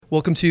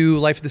Welcome to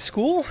Life of the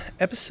School,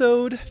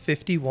 episode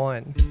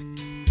 51.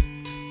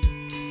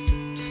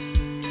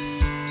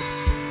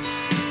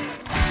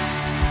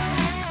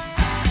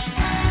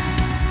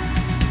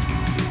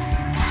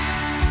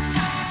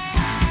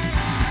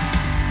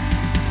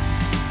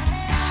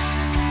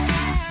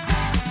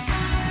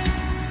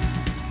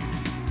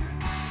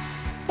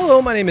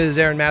 Hello, my name is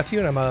Aaron Matthew,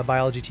 and I'm a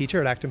biology teacher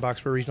at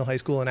Acton-Boxborough Regional High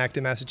School in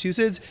Acton,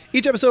 Massachusetts.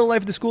 Each episode of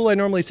Life of the School, I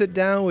normally sit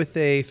down with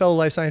a fellow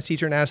life science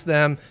teacher and ask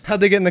them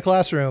how'd they get in the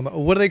classroom,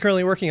 what are they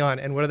currently working on,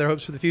 and what are their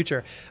hopes for the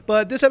future.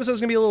 But this episode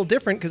is going to be a little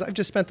different because I've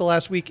just spent the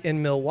last week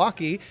in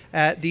Milwaukee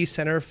at the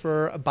Center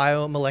for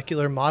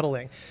Biomolecular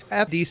Modeling.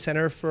 At the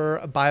Center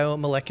for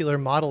Biomolecular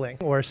Modeling,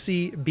 or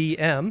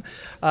CBM,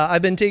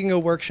 I've been taking a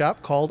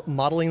workshop called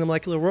Modeling the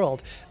Molecular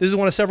World. This is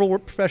one of several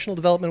professional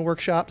development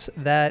workshops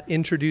that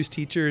introduce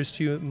teachers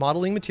to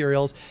modeling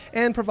materials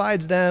and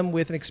provides them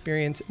with an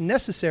experience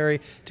necessary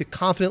to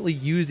confidently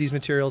use these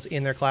materials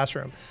in their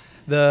classroom.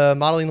 The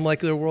Modeling the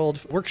Molecular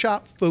World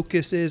workshop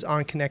focuses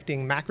on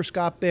connecting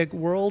macroscopic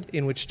world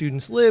in which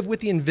students live with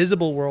the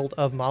invisible world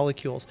of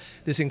molecules.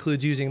 This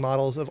includes using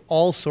models of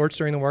all sorts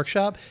during the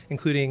workshop,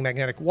 including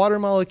magnetic water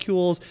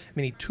molecules,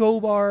 mini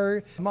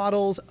towbar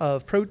models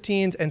of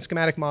proteins, and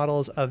schematic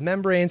models of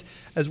membranes,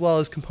 as well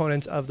as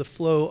components of the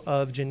flow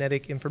of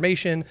genetic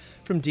information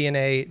from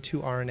DNA to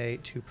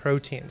RNA to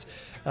proteins.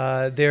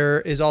 There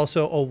is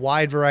also a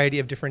wide variety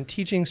of different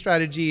teaching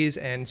strategies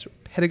and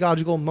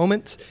pedagogical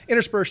moments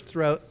interspersed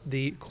throughout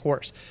the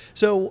course.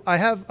 So I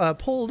have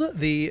pulled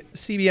the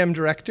CBM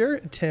director,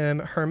 Tim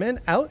Herman,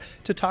 out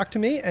to talk to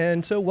me.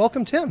 And so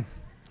welcome, Tim.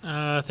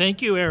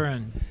 Thank you,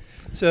 Aaron.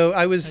 So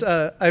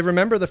I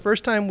remember the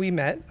first time we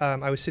met,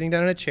 I was sitting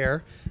down in a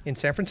chair in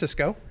San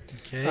Francisco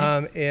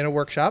in a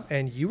workshop,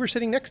 and you were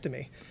sitting next to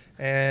me.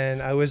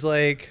 And I was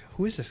like,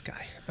 who is this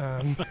guy?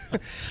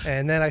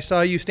 And then I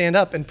saw you stand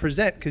up and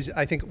present, because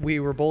I think we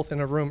were both in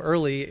a room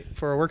early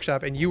for a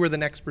workshop, and you were the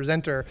next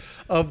presenter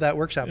of that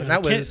workshop. And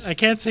I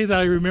can't say that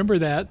I remember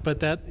that, but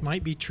that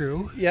might be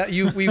true. Yeah,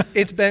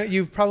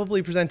 you've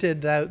probably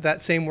presented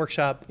that same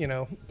workshop,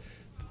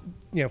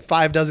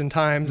 5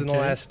 times in the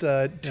last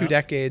 2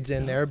 decades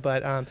in there.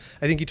 But I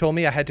think you told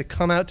me I had to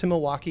come out to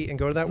Milwaukee and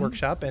go to that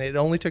workshop, and it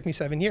only took me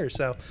 7 years.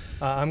 So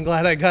I'm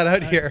glad I got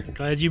out here.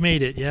 Glad you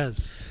made it,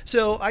 yes.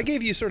 So I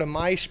gave you sort of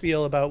my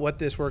spiel about what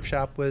this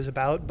workshop was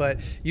about, but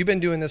you've been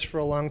doing this for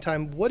a long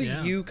time. What do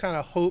you kind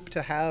of hope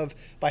to have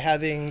by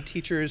having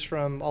teachers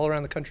from all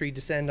around the country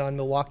descend on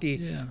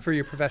Milwaukee for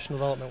your professional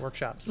development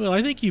workshops? Well,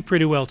 I think you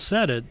pretty well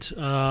said it.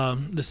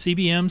 The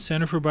CBM,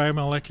 Center for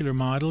Biomolecular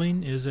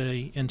Modeling, is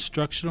a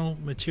instructional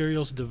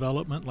materials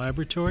development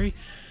laboratory.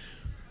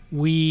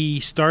 We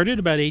started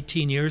about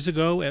 18 years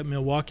ago at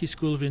Milwaukee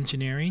School of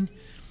Engineering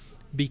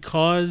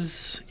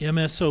because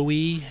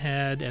MSOE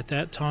had at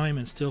that time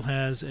and still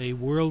has a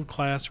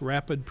world-class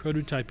rapid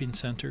prototyping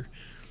center.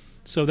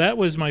 So that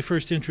was my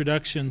first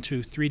introduction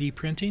to 3D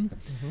printing,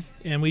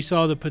 and we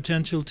saw the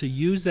potential to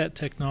use that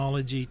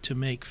technology to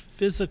make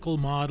physical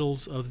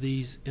models of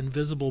these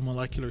invisible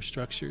molecular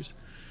structures.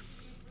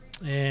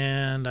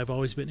 And I've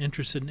always been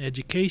interested in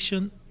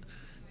education.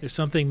 There's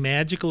something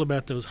magical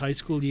about those high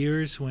school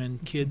years when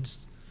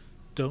kids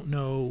don't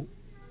know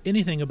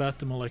anything about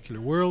the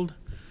molecular world.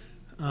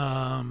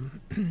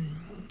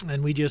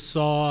 And we just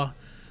saw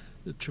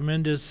the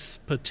tremendous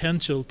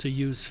potential to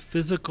use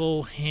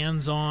physical,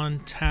 hands-on,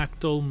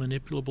 tactile,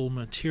 manipulable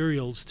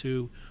materials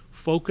to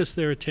focus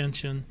their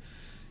attention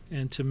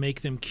and to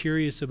make them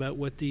curious about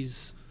what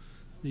these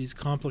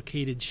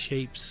complicated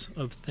shapes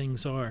of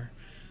things are.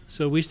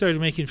 So we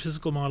started making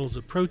physical models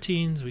of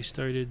proteins. We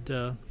started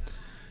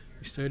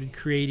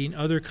creating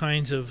other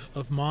kinds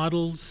of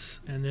models,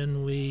 and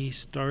then we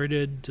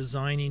started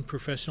designing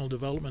professional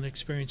development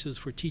experiences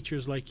for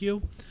teachers like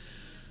you.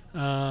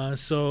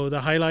 So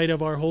the highlight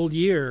of our whole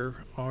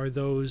year are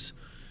those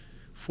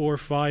 4 or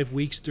 5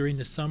 weeks during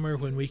the summer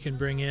when we can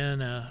bring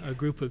in a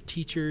group of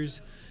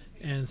teachers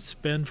and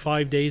spend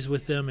 5 days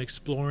with them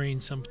exploring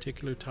some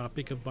particular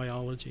topic of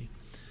biology.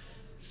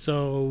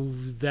 So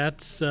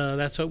that's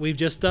what we've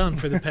just done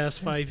for the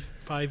past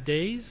five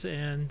days,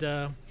 and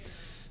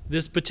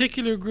this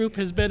particular group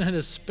has been an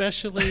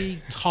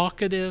especially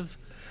talkative,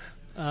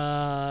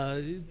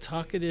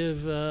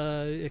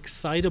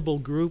 excitable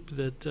group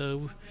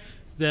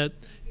that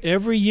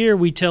every year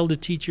we tell the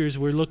teachers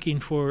we're looking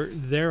for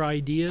their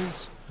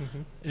ideas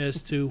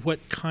as to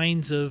what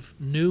kinds of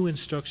new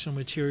instructional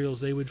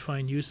materials they would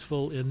find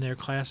useful in their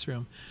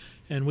classroom.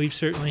 And we've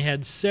certainly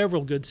had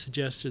several good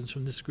suggestions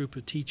from this group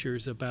of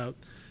teachers about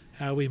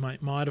how we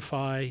might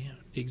modify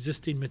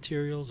existing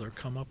materials or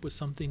come up with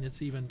something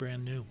that's even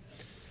brand new.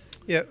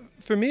 Yeah,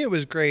 for me it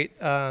was great.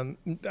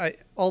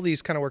 All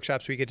these kind of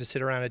workshops where you get to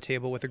sit around a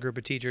table with a group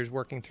of teachers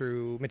working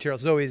through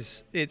materials,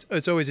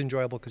 it's always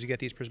enjoyable because you get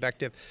these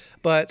perspective.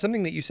 But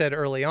something that you said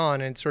early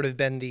on, and it's sort of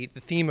been the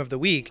theme of the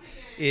week,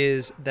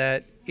 is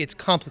that it's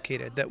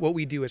complicated, that what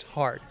we do is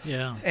hard.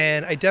 Yeah.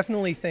 And I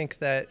definitely think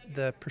that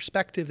the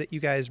perspective that you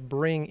guys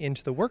bring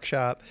into the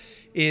workshop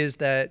is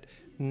that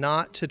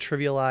not to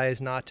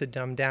trivialize, not to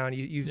dumb down.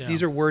 Yeah.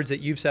 These are words that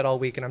you've said all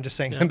week, and I'm just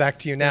saying them back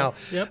to you now.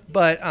 Yep.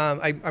 But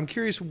I'm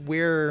curious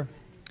where,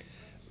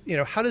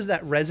 how does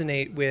that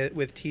resonate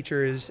with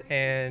teachers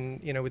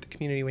and, with the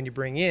community when you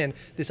bring in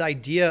this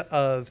idea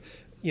of,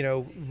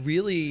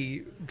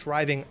 really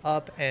driving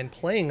up and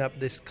playing up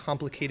this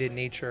complicated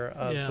nature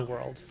of the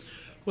world?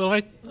 Well,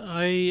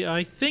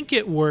 I think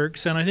it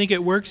works, and I think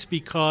it works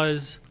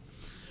because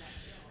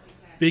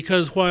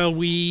while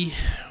we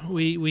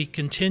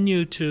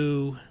continue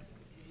to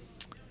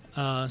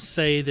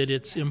say that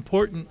it's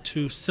important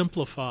to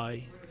simplify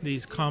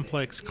these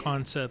complex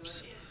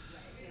concepts.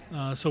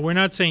 So we're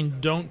not saying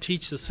don't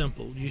teach the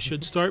simple. You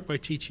should start by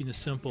teaching the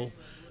simple.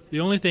 The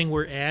only thing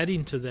we're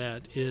adding to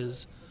that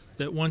is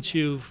that once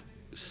you've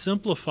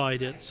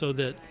simplified it so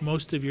that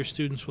most of your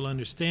students will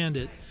understand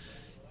it,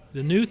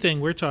 the new thing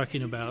we're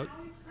talking about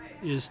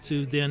is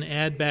to then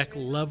add back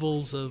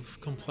levels of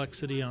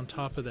complexity on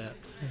top of that.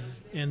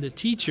 Mm-hmm. And the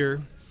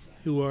teacher,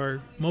 who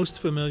are most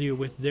familiar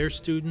with their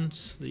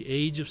students, the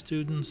age of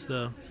students,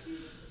 the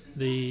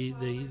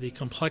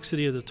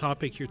complexity of the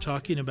topic you're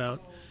talking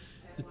about,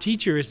 the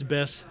teacher is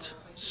best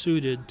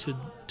suited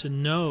to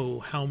know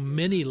how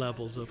many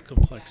levels of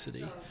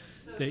complexity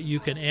that you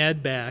can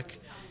add back.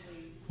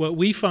 What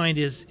we find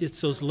is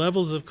it's those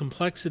levels of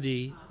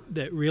complexity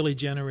that really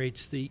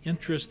generates the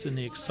interest and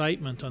the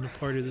excitement on the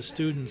part of the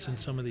students in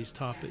some of these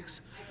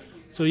topics.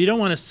 So you don't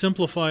want to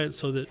simplify it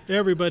so that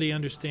everybody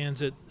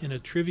understands it in a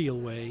trivial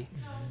way.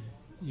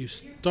 Mm-hmm. You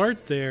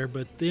start there,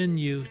 but then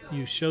you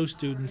show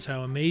students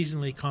how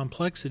amazingly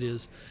complex it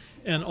is.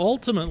 And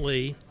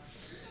ultimately,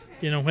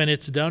 when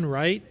it's done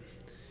right,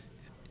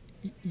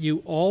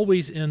 you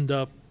always end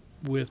up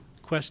with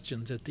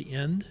questions at the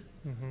end.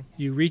 Mm-hmm.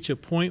 You reach a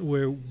point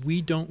where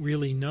we don't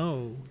really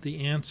know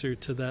the answer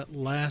to that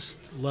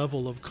last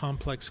level of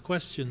complex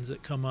questions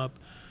that come up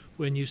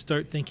when you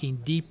start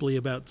thinking deeply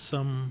about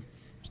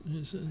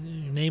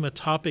name a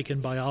topic in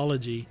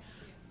biology.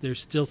 There's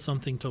still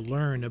something to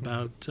learn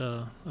about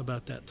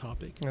that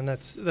topipic. And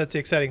that's the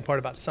exciting part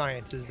about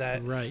science is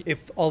that right.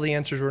 If all the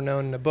answers were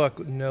known in a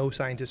book, no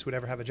scientist would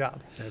ever have a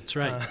job. That's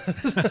right.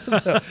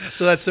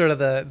 So that's sort of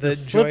the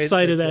flip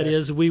side of that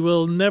is we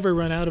will never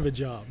run out of a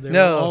job. There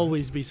will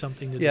always be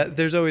something to do. Yeah,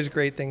 there's always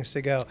great things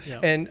to go.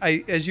 Yeah. And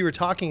as you were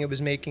talking, it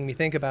was making me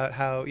think about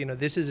how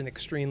this is an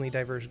extremely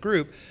diverse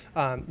group.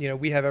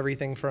 We have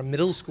everything from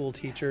middle school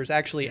teachers,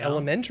 actually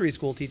elementary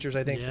school teachers.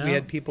 I think we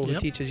had people who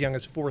teach as young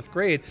as 4th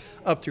grade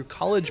up through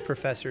college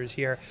professors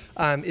here.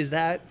 Is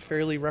that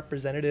fairly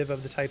representative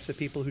of the types of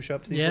people who show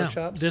up to these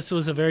workshops? This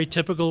was a very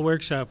typical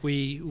workshop.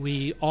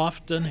 We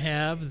often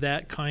have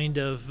that kind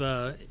of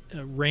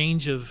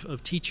range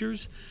of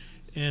teachers,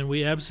 and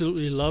we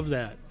absolutely love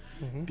that.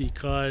 Mm-hmm.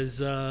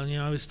 Because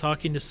I was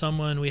talking to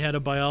someone. We had a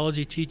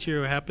biology teacher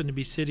who happened to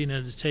be sitting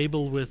at a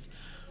table with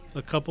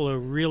a couple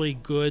of really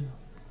good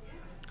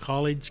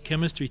college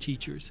chemistry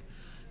teachers.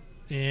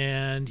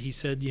 And he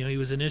said, he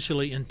was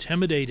initially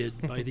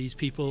intimidated by these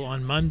people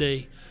on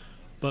Monday,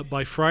 but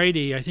by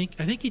Friday, I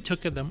think he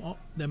took them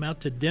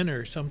out to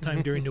dinner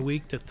sometime during the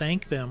week to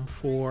thank them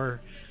for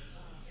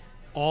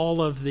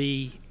all of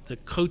the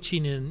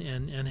coaching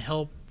and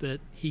help that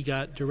he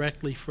got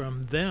directly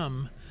from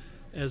them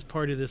as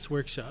part of this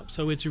workshop.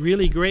 So it's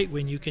really great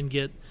when you can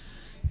get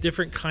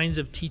different kinds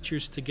of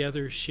teachers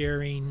together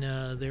sharing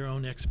their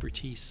own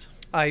expertise.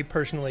 I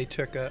personally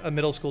took a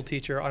middle school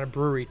teacher on a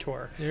brewery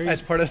tour as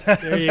part of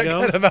that, there you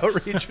go. Kind of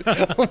outreach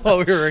while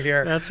we were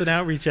here. That's an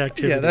outreach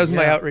activity. Yeah, that was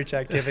my outreach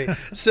activity.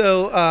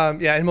 So,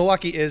 and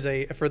Milwaukee is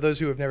for those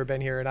who have never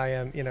been here, and I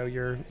am,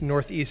 your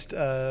northeast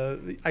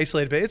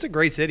isolated, but it's a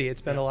great city.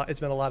 It's been a lot. It's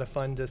been a lot of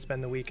fun to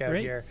spend the week out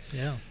here.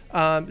 Yeah.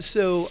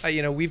 So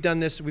we've done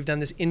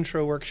this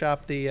intro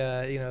workshop,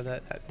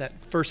 that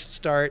first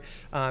start,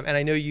 and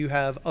I know you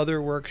have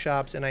other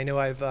workshops, and I know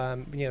I've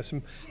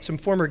some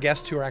former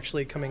guests who are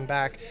actually coming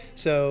back.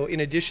 So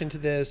in addition to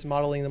this,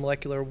 modeling the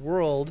molecular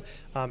world,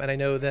 and I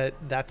know that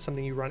that's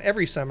something you run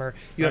every summer.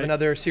 You have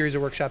another series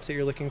of workshops that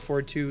you're looking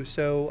forward to.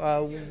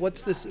 So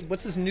what's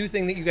this new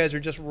thing that you guys are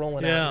just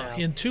rolling out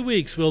now? In 2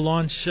 weeks we'll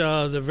launch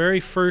the very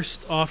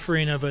first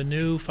offering of a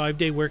new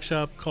 5-day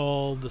workshop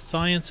called The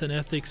Science and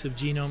Ethics of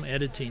Genome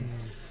Editing.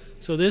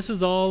 So this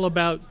is all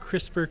about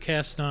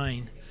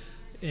CRISPR-Cas9.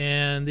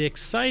 And the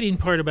exciting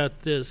part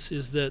about this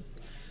is that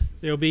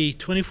there'll be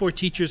 24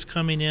 teachers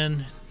coming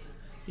in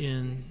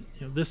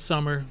this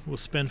summer. We'll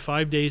spend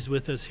 5 days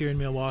with us here in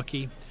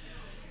Milwaukee.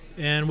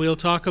 And we'll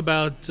talk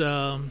about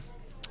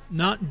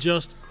not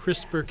just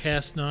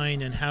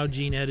CRISPR-Cas9 and how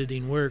gene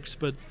editing works,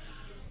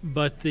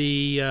 but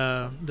the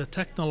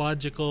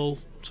technological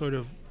sort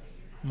of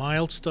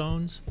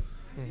milestones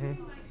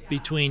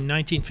between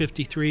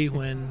 1953,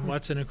 when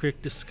Watson and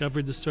Crick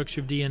discovered the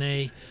structure of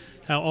DNA,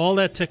 how all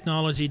that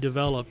technology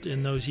developed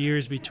in those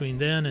years between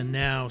then and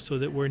now, so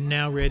that we're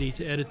now ready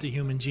to edit the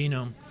human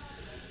genome.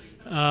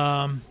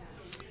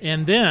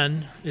 And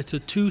then it's a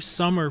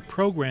 2-summer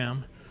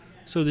program,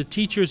 so the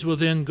teachers will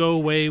then go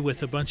away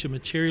with a bunch of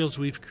materials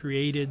we've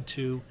created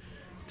to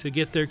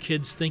get their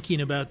kids thinking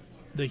about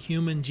the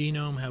human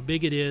genome, how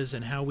big it is,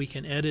 and how we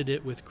can edit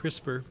it with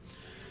CRISPR.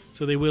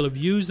 So they will have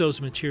used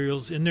those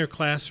materials in their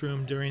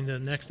classroom during the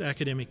next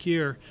academic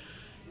year.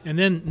 And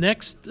then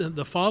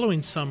the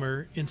following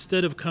summer,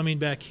 instead of coming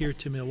back here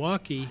to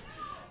Milwaukee,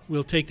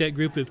 we'll take that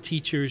group of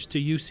teachers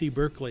to UC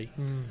Berkeley,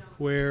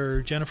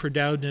 where Jennifer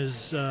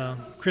Doudna's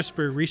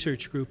CRISPR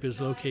research group is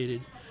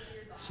located.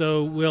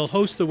 So we'll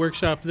host the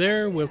workshop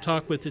there. We'll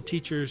talk with the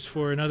teachers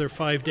for another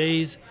 5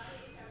 days.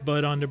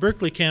 But on the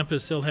Berkeley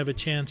campus, they'll have a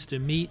chance to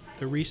meet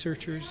the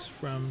researchers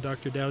from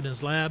Dr.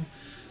 Doudna's lab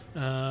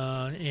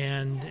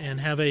and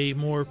have a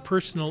more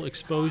personal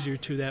exposure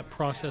to that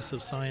process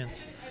of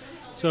science.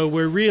 So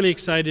we're really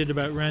excited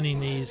about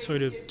running these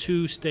sort of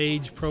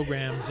 2-stage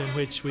programs in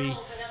which we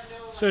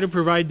sort of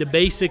provide the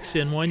basics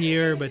in 1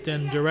 year, but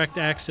then direct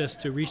access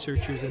to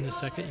researchers in the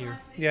second year.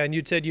 Yeah, and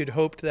you'd said you'd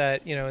hoped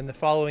that, in the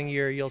following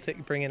year you'll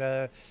bring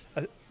in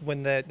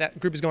when that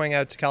group is going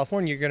out to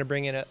California, you're going to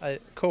bring in a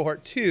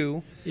cohort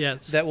 2.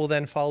 Yes. That will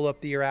then follow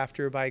up the year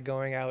after by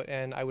going out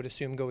and I would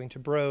assume going to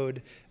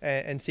Broad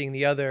and seeing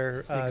the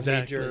other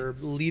major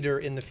leader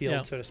in the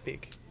field, so to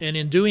speak. And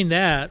in doing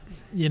that,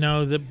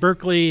 the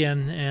Berkeley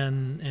and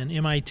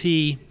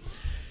MIT,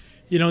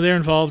 they're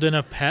involved in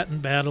a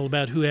patent battle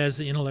about who has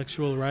the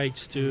intellectual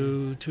rights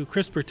to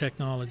CRISPR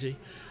technology.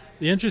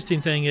 The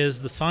interesting thing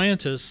is the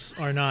scientists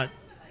are not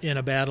in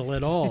a battle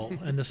at all,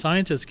 and the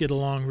scientists get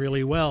along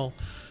really well.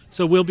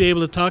 So we'll be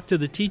able to talk to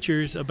the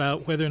teachers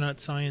about whether or not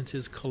science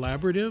is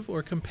collaborative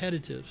or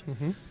competitive.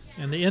 Mm-hmm.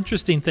 And the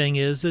interesting thing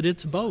is that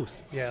it's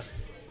both. Yeah.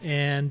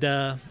 And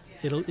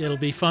it'll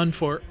be fun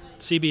for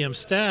CBM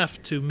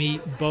staff to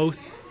meet both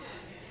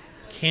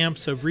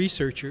camps of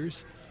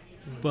researchers,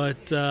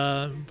 but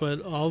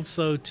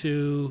also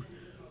to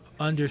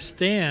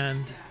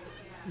understand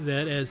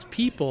that as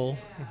people,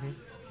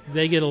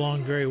 they get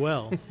along very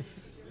well.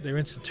 Their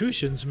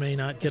institutions may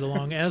not get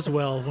along as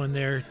well when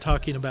they're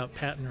talking about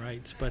patent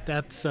rights, but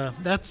that's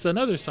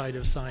another side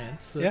of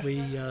science that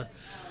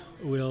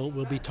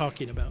we'll be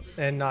talking about.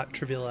 And not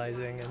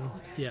trivializing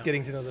and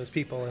getting to know those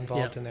people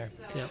involved in there.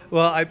 Yeah.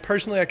 Well, I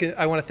personally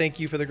I want to thank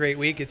you for the great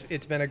week.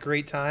 It's been a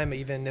great time,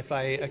 even if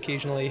I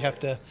occasionally have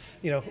to,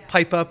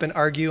 pipe up and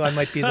argue. I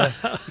might be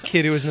the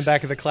kid who was in the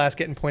back of the class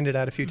getting pointed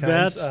at a few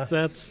times.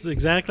 That's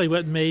exactly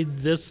what made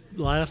this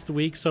last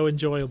week so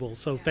enjoyable.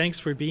 So thanks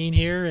for being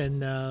here,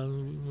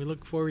 and we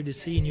look forward to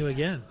seeing you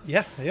again.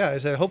 Yeah. I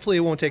said hopefully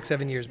it won't take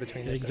 7 years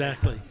between us.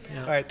 Exactly.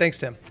 Yeah. All right. Thanks,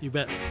 Tim. You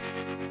bet.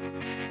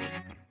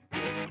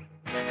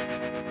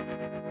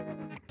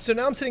 So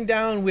now I'm sitting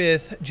down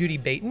with Judy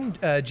Baton.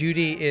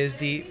 Judy is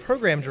the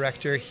program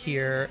director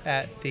here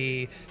at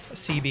the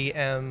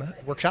CBM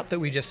workshop that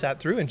we just sat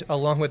through, and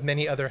along with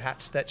many other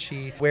hats that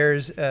she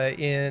wears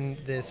in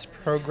this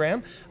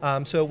program.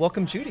 So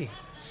welcome, Judy.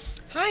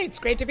 Hi, it's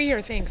great to be here.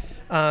 Thanks.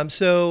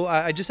 So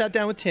I just sat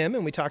down with Tim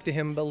and we talked to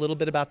him a little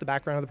bit about the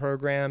background of the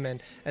program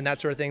and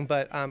that sort of thing.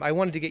 But I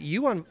wanted to get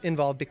you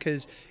involved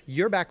because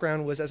your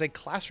background was as a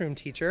classroom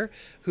teacher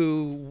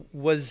who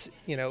was,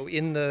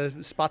 in the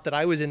spot that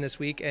I was in this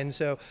week. And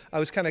so I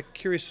was kind of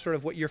curious sort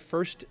of what your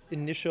first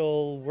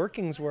initial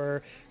workings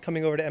were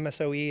coming over to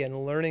MSOE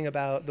and learning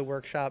about the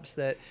workshops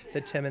that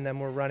Tim and them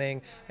were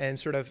running and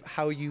sort of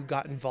how you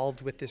got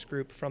involved with this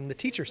group from the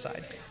teacher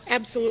side.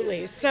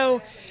 Absolutely.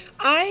 So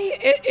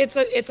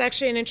it's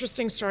actually an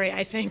interesting story,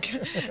 I think,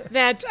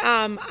 that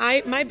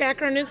my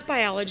background is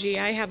biology.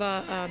 I have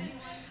a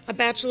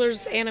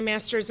bachelor's and a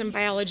master's in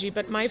biology,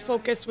 but my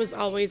focus was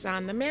always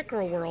on the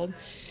macro world.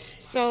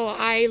 So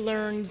I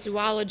learned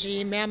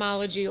zoology,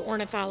 mammalogy,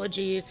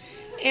 ornithology,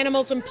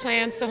 animals and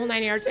plants, the whole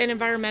 9 yards, and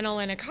environmental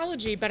and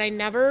ecology, but I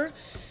never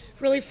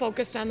really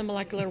focused on the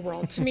molecular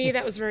world. To me,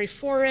 that was very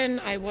foreign.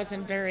 I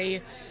wasn't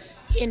very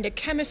into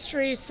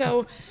chemistry.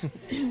 So,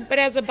 but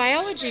as a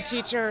biology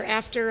teacher,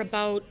 after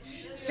about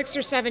 6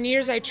 or 7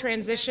 years, I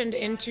transitioned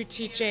into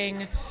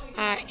teaching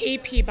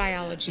AP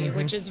biology,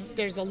 which is,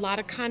 there's a lot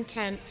of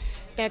content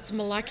that's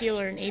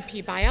molecular in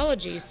AP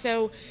biology.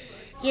 So,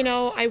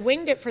 I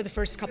winged it for the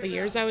first couple of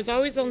years. I was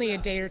always only a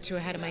day or two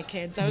ahead of my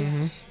kids. I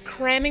was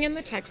cramming in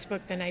the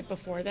textbook the night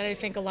before that I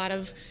think a lot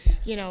of,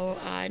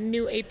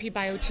 new AP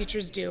bio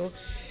teachers do.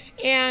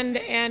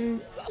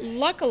 And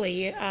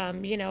luckily,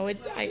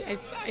 I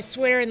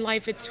swear in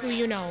life it's who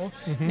you know,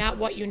 not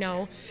what you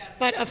know.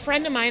 But a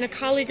friend of mine, a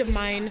colleague of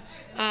mine,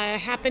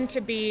 happened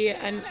to be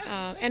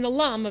an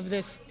alum of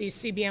these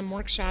CBM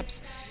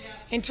workshops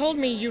and told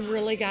me, you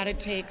really got to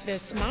take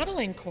this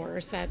modeling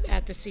course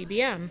at the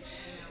CBM.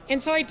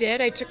 And so I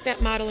did. I took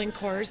that modeling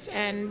course,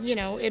 and,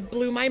 it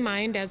blew my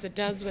mind, as it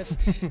does with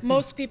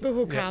most people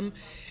who come.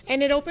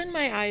 And it opened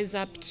my eyes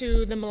up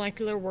to the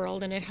molecular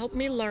world, and it helped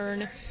me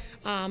learn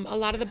a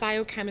lot of the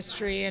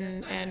biochemistry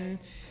and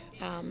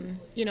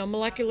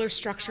molecular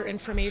structure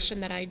information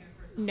that I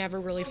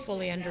never really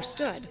fully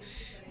understood,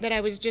 that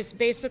I was just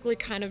basically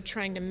kind of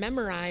trying to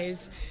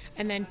memorize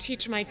and then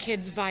teach my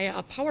kids via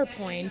a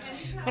PowerPoint,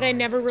 but I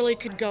never really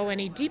could go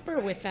any deeper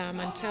with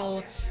them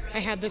until I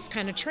had this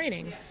kind of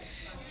training.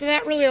 So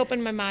that really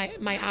opened my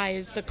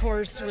eyes. The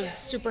course was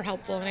super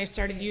helpful, and I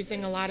started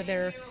using a lot of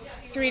their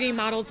 3D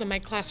models in my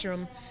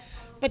classroom.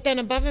 But then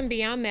above and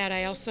beyond that,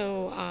 I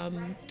also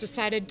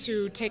decided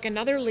to take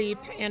another leap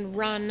and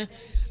run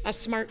a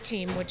SMART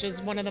team, which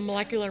is one of the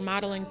molecular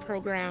modeling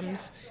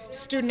programs,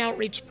 student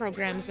outreach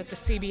programs that the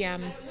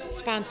CBM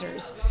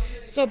sponsors.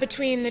 So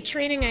between the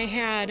training I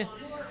had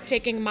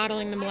taking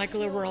Modeling the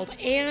Molecular World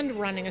and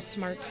running a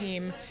SMART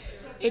team,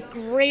 it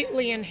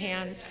greatly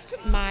enhanced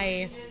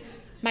my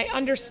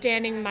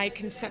understanding, my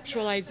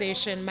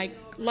conceptualization, my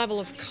level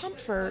of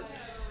comfort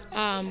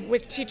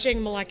with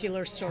teaching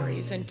molecular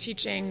stories and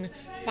teaching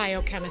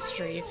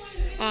biochemistry.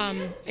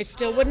 I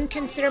still wouldn't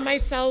consider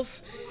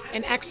myself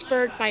an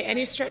expert by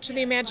any stretch of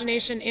the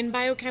imagination in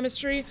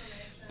biochemistry,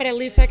 but at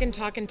least I can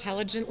talk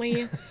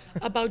intelligently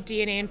about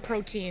DNA and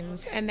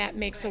proteins, and that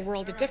makes a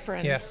world of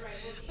difference.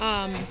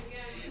 Yeah.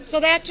 So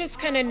that just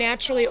kind of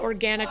naturally,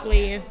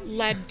 organically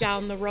led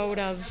down the road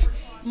of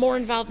more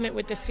involvement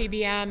with the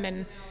CBM,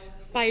 and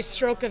by a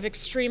stroke of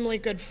extremely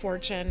good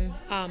fortune,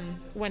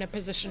 when a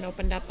position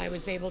opened up, I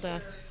was able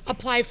to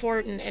apply for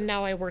it, and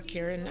now I work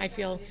here, and I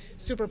feel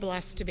super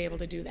blessed to be able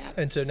to do that.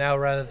 And so now,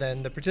 rather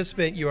than the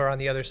participant, you are on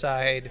the other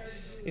side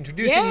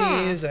introducing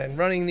these and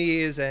running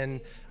these, and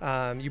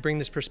you bring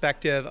this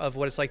perspective of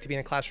what it's like to be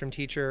a classroom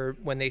teacher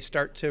when they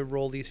start to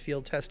roll these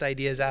field test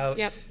ideas out.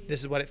 Yep. This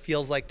is what it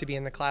feels like to be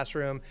in the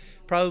classroom.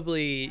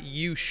 Probably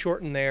you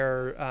shorten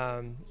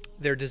their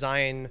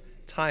design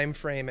time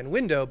frame and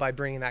window by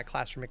bringing that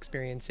classroom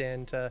experience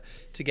in to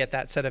get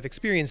that set of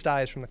experienced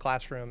eyes from the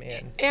classroom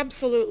in.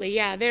 Absolutely,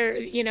 yeah.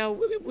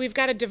 We've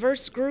got a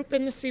diverse group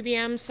in the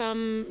CBM.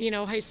 Some,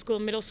 high school,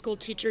 middle school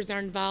teachers are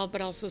involved, but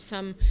also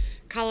some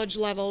college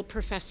level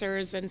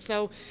professors. And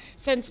so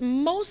since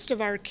most of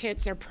our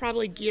kits are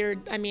probably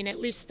geared, at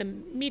least the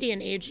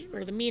median age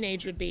or the mean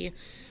age would be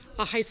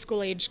a high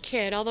school age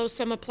kid, although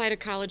some apply to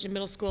college and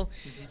middle school,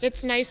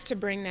 it's nice to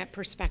bring that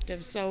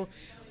perspective. So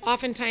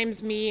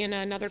oftentimes me and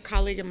another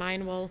colleague of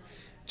mine will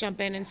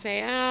jump in and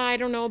say, I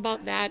don't know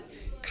about that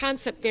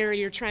concept there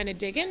you're trying to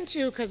dig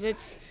into, because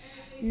it's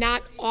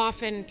not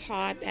often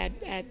taught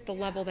at the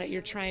level that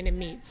you're trying to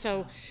meet.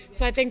 So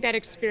I think that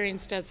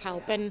experience does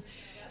help. And,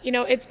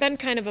 it's been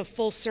kind of a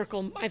full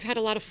circle. I've had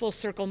a lot of full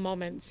circle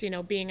moments,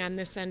 being on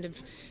this end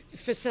of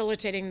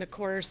facilitating the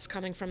course,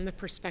 coming from the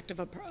perspective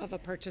of a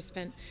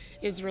participant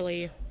is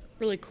really,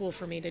 really cool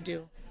for me to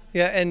do.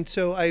 Yeah, and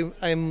so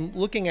I'm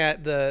looking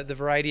at the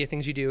variety of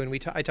things you do,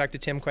 and I talked to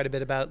Tim quite a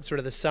bit about sort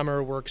of the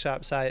summer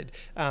workshop side,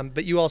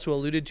 but you also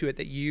alluded to it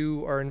that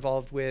you are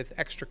involved with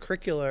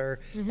extracurricular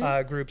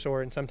groups,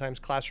 or in sometimes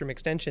classroom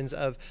extensions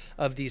of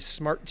these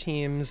SMART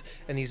teams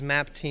and these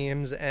MAP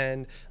teams,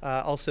 and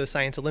also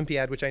Science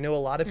Olympiad, which I know a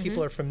lot of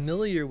people are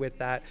familiar with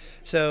that.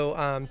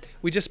 So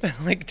we just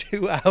spent like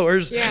 2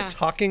 hours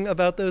talking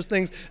about those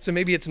things, so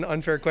maybe it's an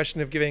unfair question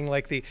of giving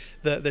like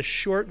the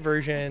short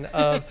version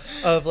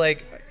of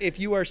like, if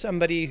you are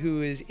somebody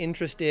who is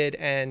interested,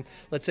 and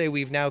let's say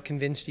we've now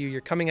convinced you, you're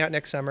coming out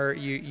next summer,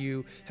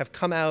 you have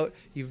come out,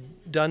 you've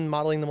done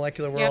Modeling the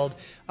Molecular World,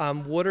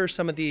 what are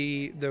some of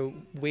the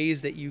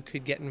ways that you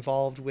could get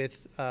involved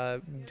with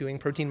doing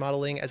protein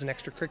modeling as an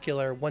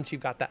extracurricular once you've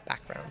got that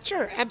background?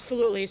 Sure,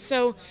 absolutely.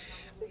 So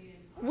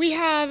we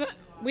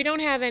don't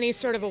have any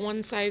sort of a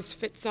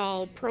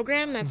one-size-fits-all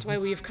program. That's why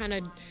we've kind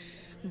of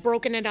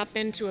broken it up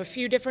into a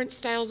few different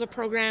styles of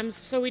programs.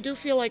 So we do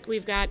feel like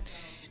we've got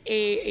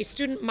a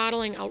student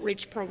modeling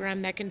outreach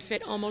program that can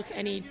fit almost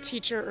any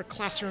teacher or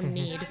classroom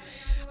need.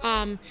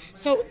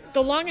 So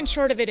the long and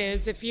short of it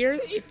is, if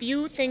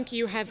you think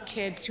you have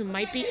kids who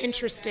might be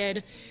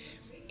interested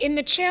in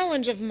the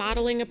challenge of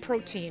modeling a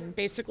protein,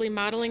 basically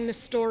modeling the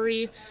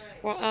story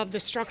of the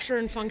structure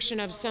and function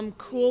of some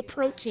cool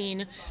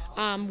protein,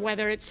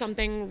 whether it's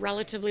something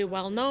relatively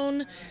well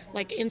known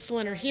like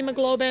insulin or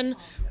hemoglobin,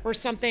 or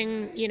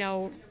something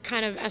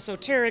kind of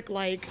esoteric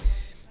like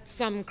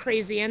some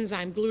crazy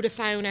enzyme,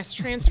 glutathione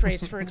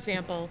S-transferase, for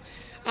example.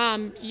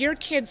 Your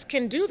kids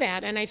can do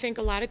that, and I think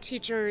a lot of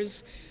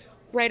teachers,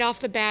 right off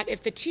the bat,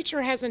 if the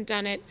teacher hasn't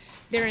done it,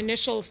 their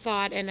initial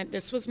thought, and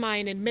this was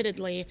mine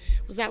admittedly,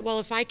 was that, well,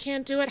 if I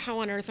can't do it, how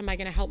on earth am I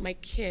going to help my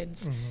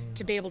kids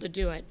to be able to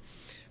do it?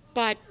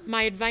 But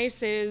my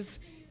advice is,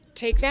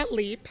 take that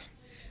leap.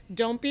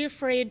 Don't be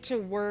afraid to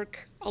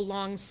work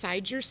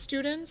alongside your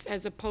students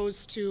as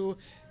opposed to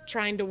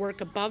trying to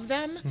work above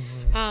them.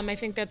 I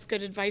think that's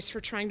good advice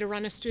for trying to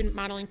run a student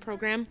modeling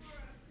program.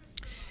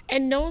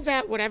 And know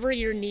that whatever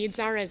your needs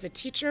are as a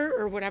teacher,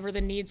 or whatever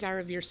the needs are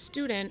of your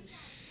student,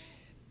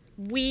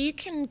 we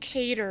can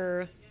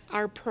cater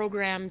our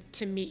program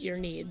to meet your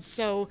needs.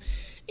 So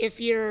if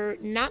you're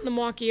not in the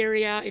Milwaukee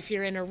area, if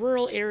you're in a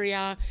rural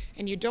area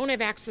and you don't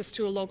have access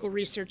to a local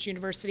research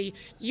university,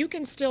 you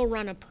can still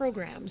run a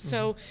program.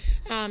 So,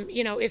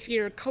 if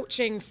you're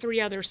coaching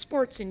 3 other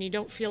sports and you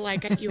don't feel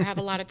like you have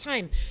a lot of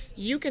time,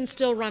 you can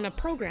still run a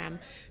program.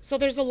 So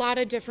there's a lot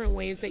of different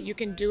ways that you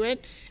can do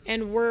it.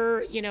 And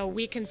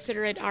we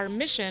consider it our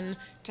mission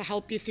to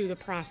help you through the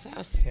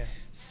process. Yeah.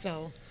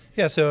 So.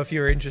 Yeah, so if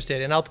you're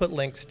interested, and I'll put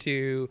links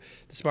to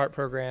the SMART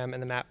program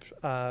and the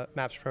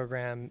MAPS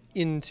program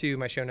into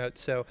my show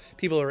notes. So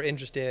people who are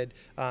interested,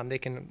 they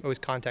can always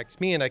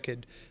contact me, and I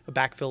could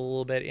backfill a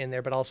little bit in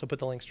there, but also put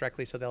the links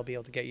directly so they'll be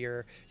able to get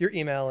your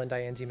email and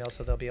Diane's email,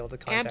 so they'll be able to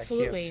contact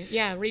Absolutely. you.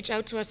 Yeah, reach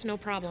out to us, no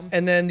problem.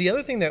 And then the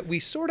other thing that we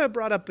sort of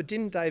brought up but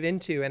didn't dive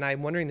into, and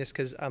I'm wondering this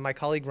because my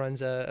colleague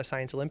runs a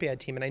Science Olympiad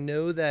team, and I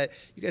know that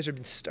you guys have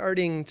been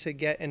starting to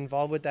get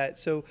involved with that.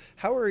 So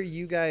how are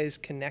you guys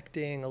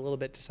connecting a little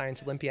bit to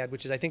Science Olympiad,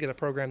 which is, I think, is a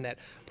program that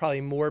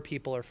probably more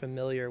people are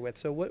familiar with.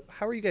 So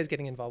how are you guys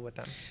getting involved with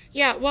them?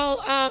 Yeah,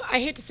 well, I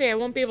hate to say I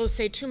won't be able to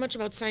say too much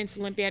about Science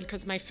Olympiad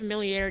because my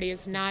familiarity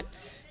is not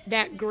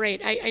that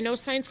great. I know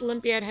Science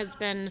Olympiad has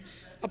been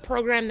a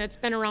program that's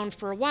been around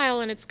for a while,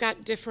 and it's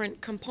got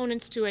different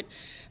components to it.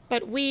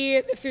 But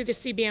we, through the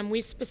CBM, we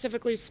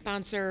specifically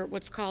sponsor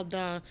what's called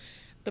the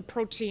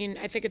protein,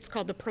 I think it's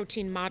called the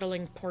protein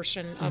modeling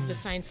portion of the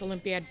Science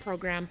Olympiad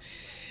program.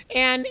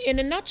 And in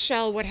a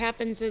nutshell, what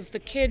happens is the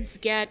kids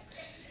get,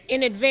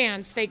 in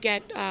advance, they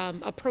get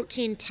a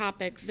protein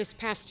topic. This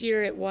past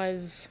year it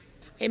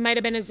might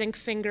have been a zinc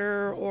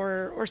finger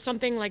or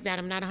something like that.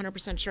 I'm not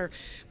 100% sure.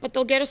 But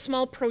they'll get a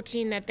small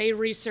protein that they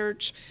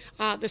research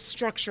the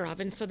structure of.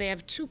 And so they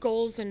have two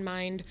goals in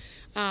mind.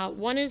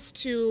 One is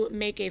to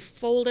make a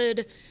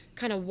folded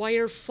kind of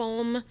wire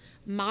foam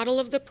model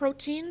of the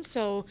protein.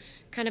 So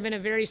kind of in a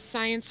very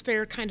science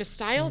fair kind of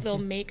style, they'll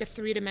make a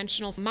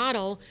three-dimensional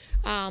model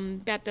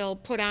that they'll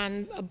put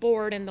on a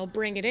board, and they'll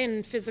bring it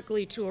in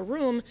physically to a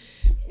room,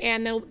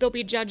 and they'll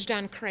be judged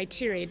on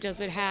criteria.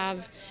 Does it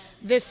have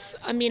this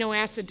amino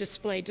acid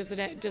display? Is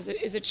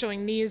it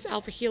showing these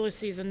alpha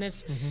helices in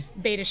this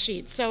beta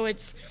sheet? So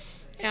it's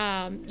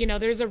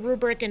there's a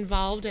rubric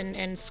involved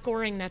and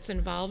scoring that's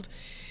involved.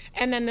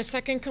 And then the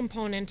second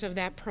component of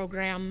that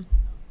program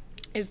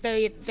is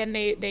they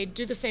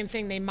do the same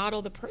thing. They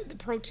model the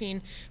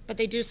protein, but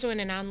they do so in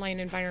an online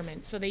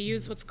environment. So they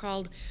use what's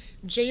called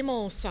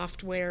JMOL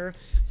software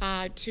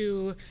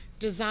to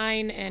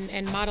design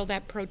and model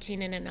that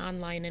protein in an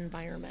online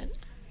environment.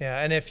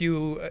 Yeah, and if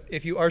you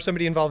are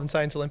somebody involved in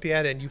Science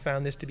Olympiad and you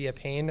found this to be a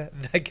pain,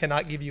 I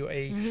cannot give you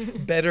a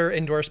better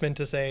endorsement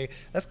to say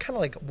that's kind of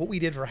like what we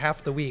did for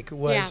half the week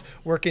was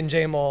work in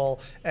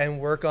JMOL and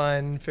work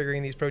on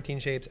figuring these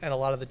protein shapes, and a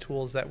lot of the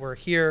tools that were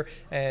here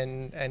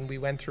and we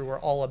went through were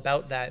all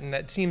about that. And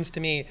it seems to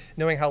me,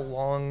 knowing how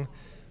long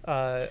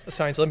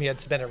Science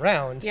Olympiad's been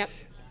around,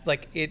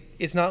 like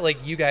it's not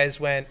like you guys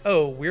went,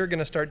 oh, we're going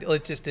to start.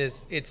 It just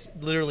is. It's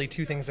literally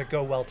two things that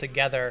go well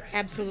together.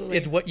 Absolutely.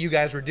 It's what you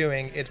guys were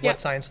doing. It's what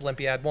Science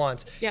Olympiad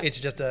wants. It's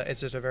just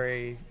a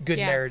very good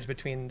marriage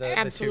between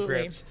the two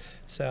groups.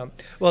 So,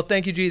 well,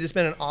 thank you, G. This has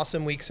been an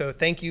awesome week. So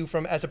thank you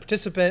as a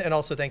participant, and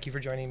also thank you for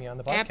joining me on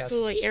the podcast.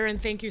 Absolutely. Aaron,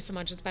 thank you so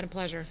much. It's been a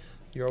pleasure.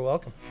 You're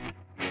welcome.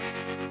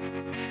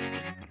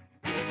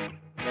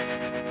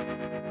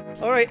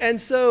 All right, and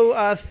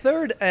so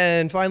third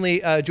and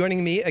finally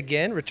joining me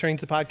again, returning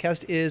to the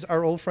podcast, is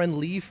our old friend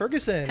Lee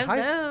Ferguson.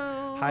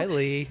 Hello. Hi,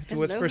 Lee.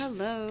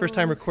 Hello. First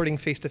time recording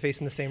face-to-face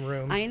in the same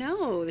room. I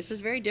know. This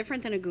is very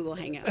different than a Google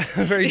Hangout.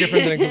 Very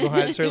different than a Google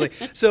Hangout, certainly.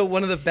 So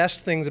one of the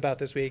best things about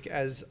this week,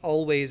 as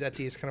always at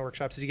these kind of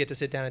workshops, is you get to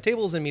sit down at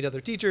tables and meet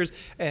other teachers.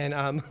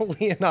 And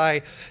Lee and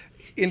I,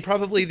 in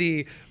probably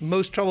the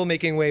most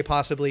troublemaking way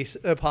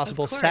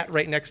possible, sat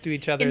right next to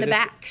each other. In the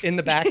back. In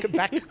the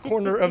back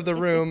corner of the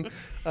room,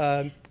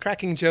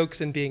 cracking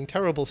jokes and being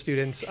terrible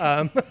students.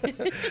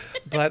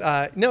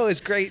 But no, it's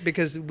great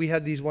because we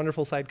had these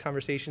wonderful side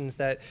conversations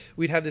that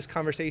we'd have this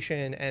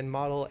conversation and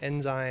model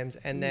enzymes,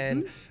 and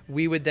then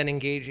we would then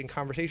engage in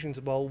conversations.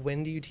 Well,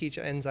 when do you teach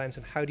enzymes,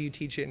 and how do you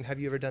teach it, and have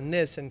you ever done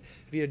this, and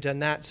have you ever done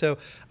that? So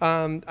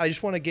I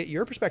just want to get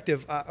your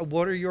perspective.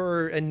 What are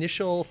your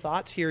initial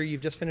thoughts here?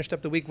 You've just finished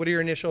up the week. What are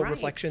your initial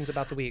reflections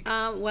about the week?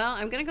 Well,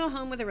 I'm going to go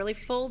home with a really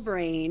full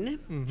brain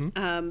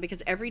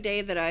because every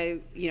day that I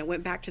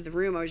went back to the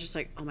room, I was just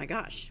like, oh my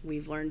gosh,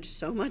 we've learned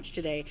so much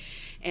today.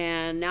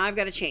 And now I've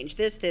got to change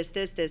this,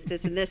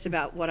 and this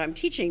about what I'm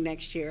teaching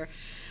next year.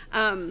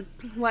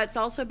 What's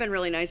also been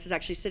really nice is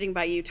actually sitting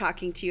by you,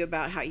 talking to you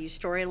about how you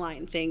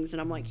storyline things.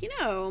 And I'm like,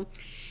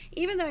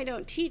 even though I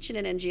don't teach in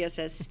an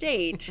NGSS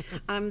state,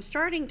 I'm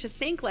starting to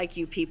think like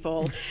you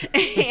people.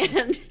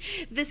 And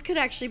this could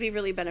actually be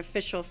really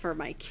beneficial for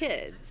my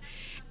kids.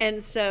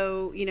 And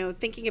so,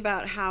 thinking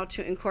about how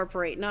to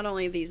incorporate not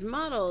only these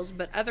models,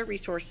 but other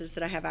resources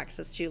that I have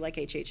access to, like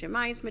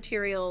HHMI's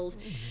materials,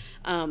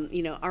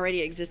 already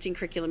existing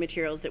curriculum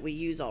materials that we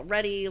use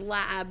already,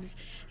 labs,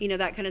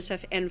 that kind of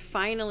stuff. And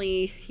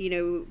finally,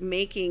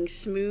 making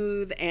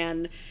smooth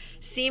and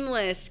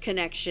seamless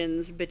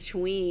connections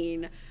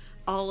between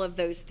all of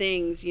those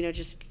things,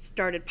 just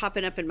started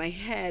popping up in my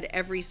head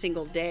every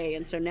single day.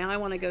 And so now I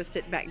want to go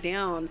sit back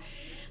down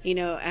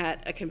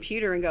at a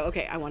computer and go,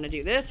 okay, I want to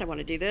do this, I want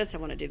to do this, I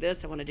want to do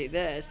this, I want to do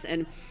this.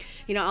 And,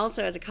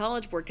 also as a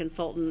College Board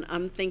consultant,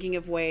 I'm thinking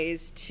of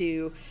ways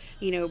to,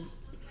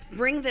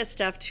 bring this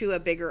stuff to a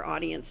bigger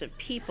audience of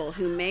people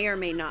who may or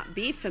may not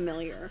be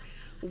familiar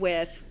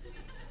with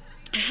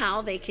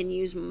how they can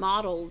use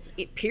models,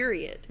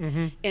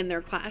 period, in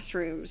their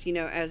classrooms,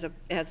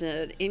 as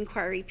an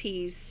inquiry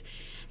piece,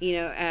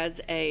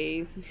 as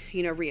a,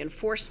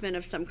 reinforcement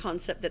of some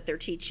concept that they're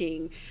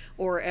teaching,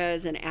 or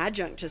as an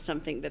adjunct to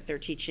something that they're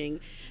teaching,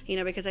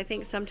 because I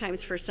think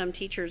sometimes for some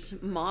teachers,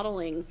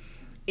 modeling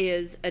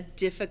is a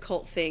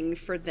difficult thing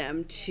for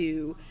them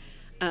to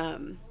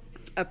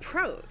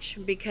approach,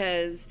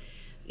 because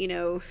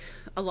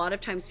a lot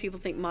of times people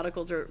think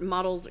models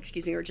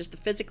are just the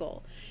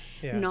physical,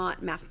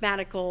 not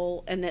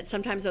mathematical, and that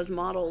sometimes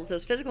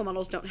those physical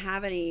models don't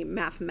have any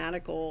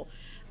mathematical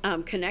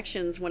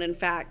connections, when in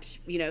fact,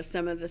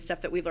 some of the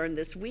stuff that we learned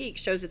this week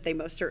shows that they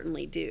most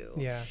certainly do.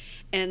 Yeah.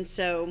 And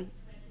so,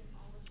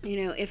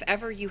 if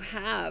ever you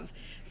have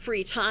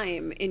free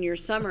time in your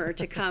summer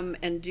to come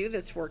and do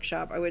this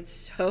workshop, I would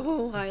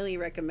so highly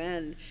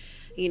recommend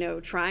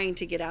trying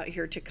to get out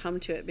here to come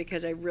to it,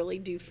 because I really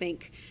do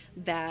think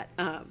that,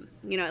 at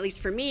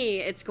least for me,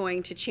 it's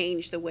going to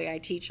change the way I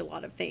teach a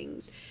lot of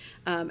things.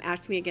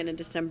 Ask me again in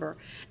December,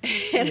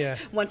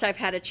 once I've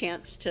had a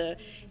chance to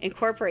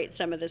incorporate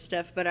some of this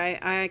stuff. But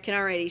I can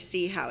already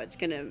see how it's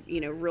going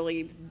to,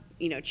 really,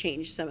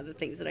 change some of the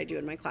things that I do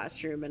in my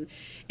classroom and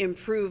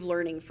improve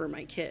learning for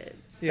my kids.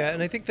 So. Yeah,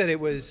 and I think that it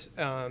was,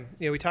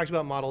 we talked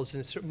about models,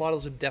 and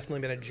models have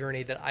definitely been a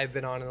journey that I've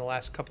been on in the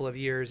last couple of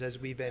years as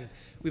we've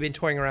been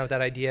toying around with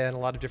that idea, and a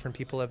lot of different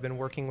people have been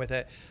working with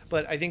it.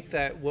 But I think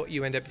that what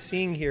you end up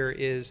seeing here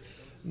is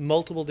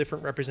multiple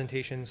different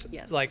representations,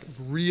 like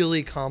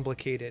really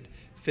complicated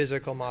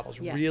physical models,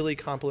 really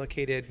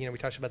complicated, we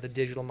talked about the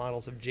digital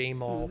models of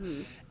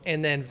JMOL,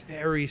 and then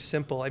very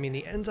simple. I mean,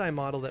 the enzyme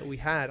model that we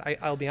had,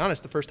 I'll be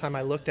honest, the first time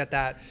I looked at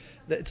that,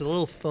 it's a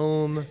little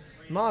foam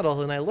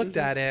model, and I looked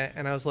at it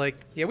and I was like,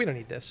 yeah, we don't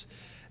need this.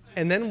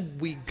 And then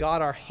we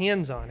got our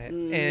hands on it,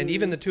 and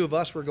even the two of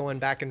us were going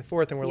back and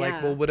forth, and we're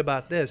like, well, what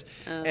about this?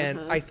 And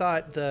I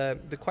thought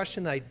the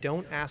question that I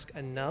don't ask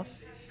enough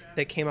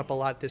that came up a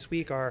lot this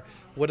week are,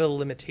 what are the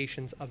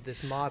limitations of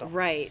this model?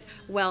 Right.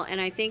 Well, and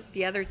I think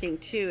the other thing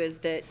too is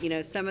that,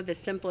 some of the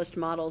simplest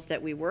models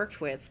that we worked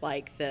with,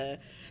 like the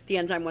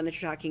enzyme one that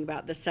you're talking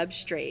about, the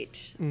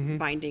substrate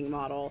binding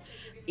model,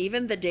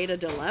 even the data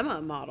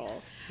dilemma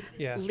model,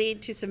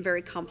 lead to some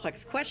very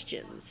complex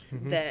questions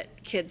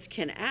that kids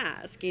can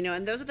ask,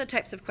 and those are the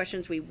types of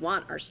questions we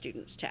want our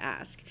students to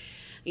ask,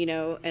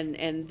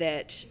 and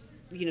that,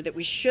 that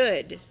we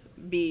should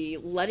be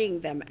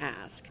letting them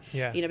ask,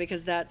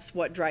 because that's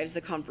what drives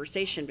the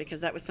conversation, because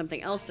that was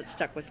something else that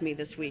stuck with me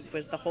this week,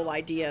 was the whole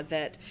idea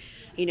that,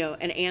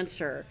 an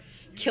answer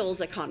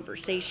kills a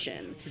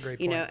conversation. That's a great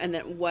point. And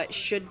that what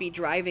should be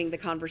driving the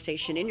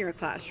conversation in your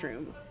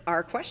classroom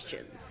are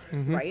questions,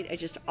 right? It's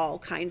just all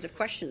kinds of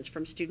questions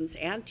from students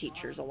and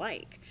teachers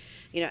alike,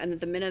 and that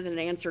the minute an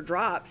answer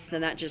drops, then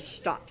that just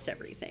stops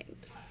everything.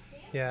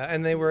 Yeah,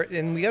 and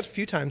we got a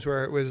few times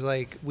where it was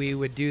like we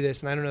would do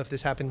this, and I don't know if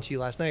this happened to you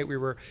last night. We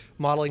were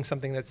modeling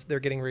something they're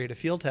getting ready to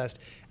field test,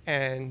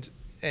 and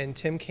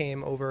Tim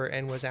came over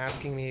and was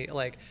asking me,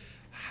 like,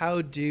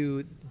 how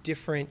do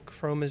different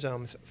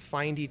chromosomes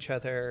find each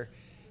other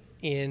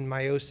in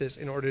meiosis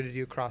in order to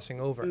do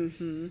crossing over?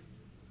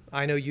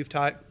 I know you've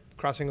taught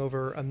crossing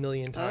over a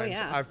million times.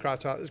 I've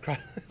crossed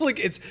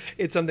like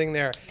it's something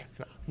there.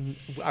 And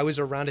I was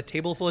around a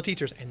table full of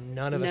teachers, and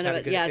none of us had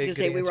a good answer. I was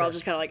gonna say, we were all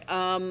just kind of like,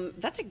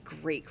 that's a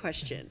great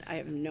question. I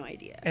have no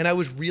idea. And I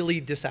was really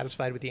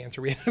dissatisfied with the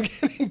answer we ended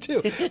up getting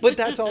too. But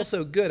that's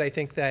also good. I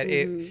think that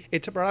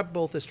it brought up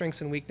both the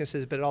strengths and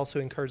weaknesses, but it also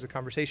encouraged the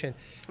conversation.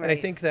 Right. And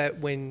I think that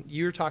when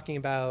you're talking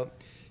about,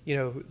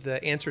 the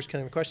answers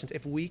killing the questions,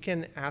 if we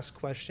can ask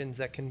questions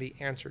that can be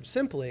answered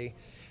simply,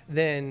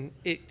 then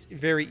it's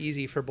very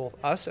easy for both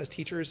us as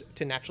teachers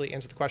to naturally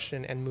answer the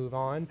question and move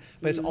on.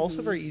 But it's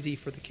also very easy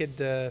for the kid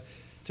to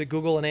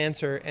Google an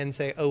answer and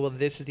say, oh, well,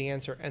 this is the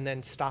answer, and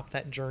then stop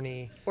that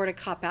journey. Or to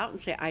cop out and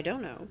say, I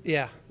don't know.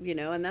 Yeah.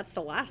 And that's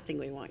the last thing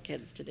we want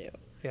kids to do.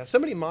 Yeah,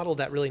 somebody modeled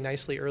that really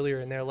nicely earlier,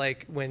 and they're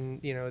like, when,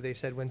 they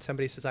said when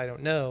somebody says, I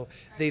don't know,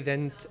 they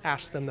then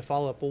ask them the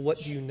follow-up, well,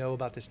 what do you know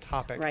about this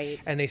topic? Right.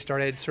 And they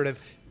started sort of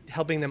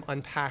helping them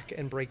unpack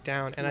and break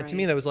down. And to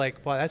me, that was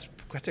like, wow,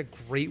 that's a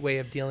great way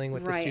of dealing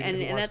with the student who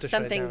wants and that's to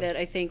shut it something down. that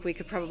I think we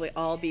could probably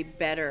all be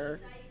better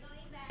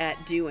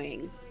at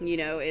doing,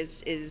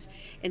 is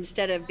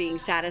instead of being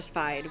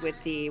satisfied with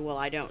the, well,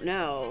 I don't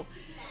know,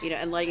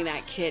 and letting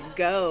that kid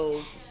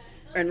go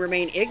and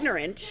remain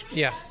ignorant,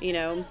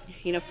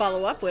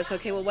 follow up with,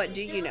 okay, well, what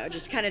do you know?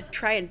 Just kind of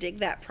try and dig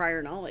that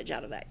prior knowledge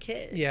out of that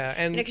kid. Yeah,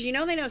 and because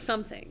they know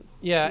something.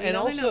 Yeah, and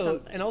also,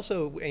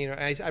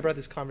 I brought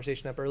this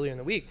conversation up earlier in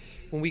the week.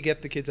 When we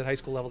get the kids at high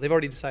school level, they've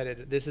already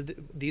decided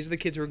these are the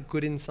kids who are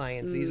good in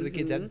science. These are the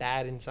kids that are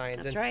bad in science.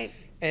 That's right.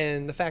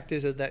 And the fact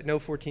is that no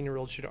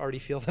 14-year-old should already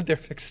feel that they're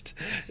fixed.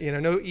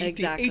 No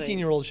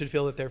 18-year-old should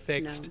feel that they're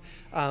fixed.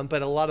 No.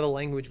 But a lot of the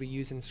language we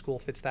use in school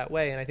fits that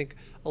way. And I think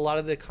a lot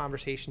of the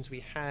conversations we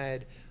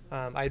had,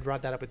 I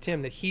brought that up with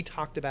Tim, that he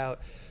talked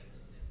about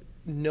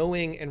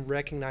knowing and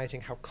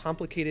recognizing how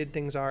complicated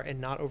things are and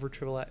not over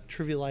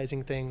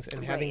trivializing things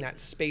and having that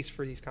space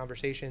for these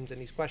conversations and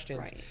these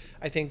questions,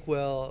 I think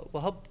will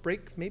help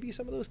break maybe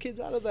some of those kids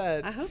out of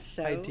that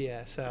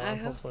idea. So I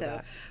hope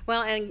so.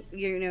 Well, and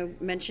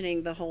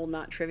mentioning the whole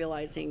not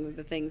trivializing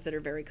the things that are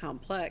very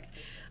complex,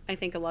 I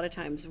think a lot of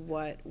times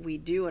what we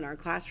do in our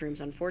classrooms,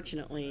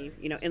 unfortunately,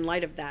 in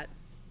light of that,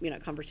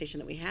 conversation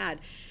that we had,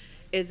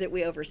 is that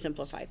we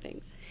oversimplify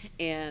things.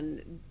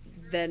 And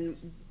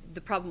then the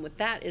problem with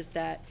that is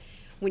that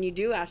when you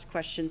do ask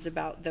questions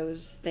about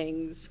those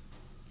things,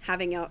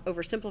 having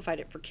oversimplified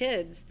it for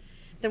kids,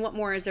 then what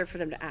more is there for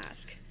them to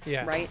ask?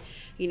 Yeah. Right?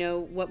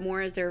 What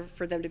more is there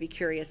for them to be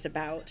curious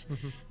about?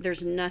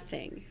 There's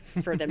nothing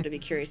for them to be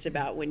curious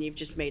about when you've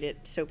just made it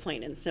so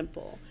plain and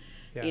simple.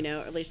 Yeah.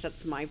 At least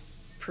that's my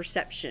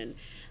perception.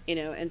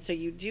 And so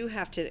you do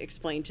have to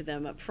explain to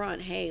them up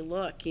front, hey,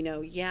 look,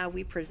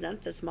 we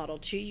present this model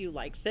to you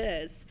like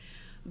this,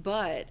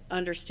 but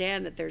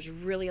understand that there's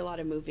really a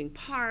lot of moving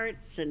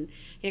parts. And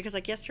because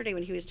like yesterday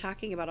when he was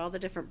talking about all the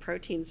different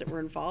proteins that were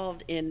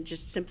involved in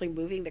just simply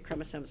moving the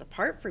chromosomes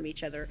apart from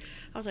each other,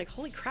 I was like,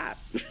 holy crap.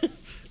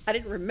 I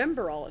didn't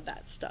remember all of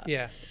that stuff.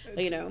 Yeah.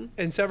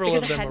 And several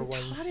because of them I are hadn't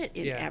ones. taught it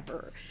in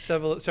ever.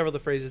 Several of the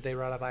phrases they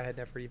brought up I had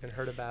never even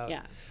heard about.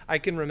 Yeah. I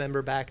can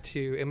remember back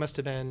to, it must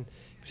have been,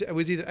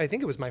 I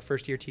think it was my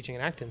first year teaching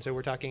in Acton, so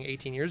we're talking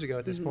 18 years ago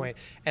at this point.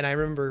 And I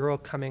remember a girl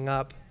coming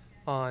up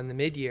on the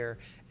mid-year,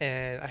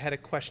 and I had a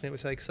question. It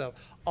was like, so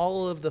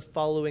all of the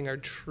following are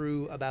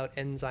true about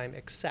enzyme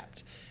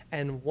except.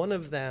 And one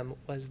of them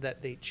was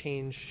that they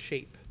change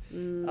shape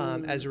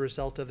as a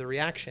result of the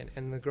reaction.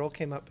 And the girl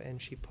came up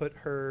and she put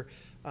her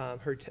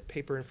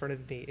paper in front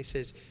of me. It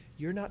says,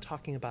 "You're not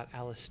talking about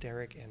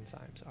allosteric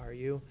enzymes, are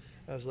you?"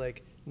 I was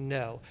like,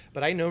 no.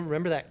 But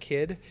remember that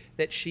kid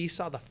that she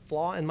saw the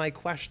flaw in my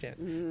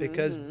question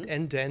because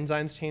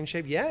enzymes change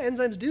shape. Yeah,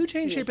 enzymes do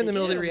change shape in the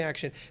middle of the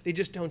reaction. They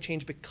just don't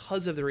change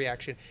because of the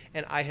reaction.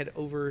 And I had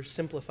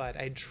oversimplified.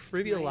 I had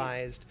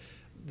trivialized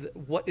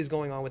what is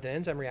going on with an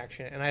enzyme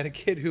reaction. And I had a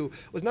kid who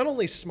was not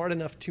only smart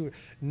enough to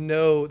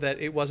know that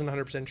it wasn't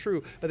 100%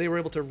 true, but they were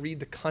able to read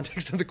the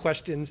context of the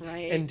questions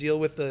and deal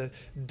with the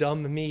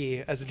dumb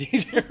me as a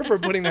teacher for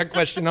putting that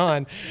question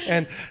on.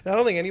 And I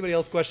don't think anybody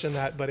else questioned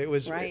that, but it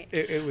was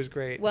it was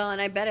great. Well,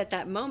 and I bet at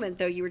that moment,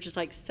 though, you were just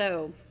like,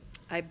 so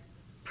I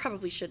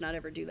probably should not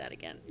ever do that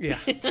again. Yeah.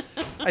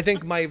 I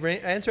think my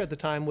answer at the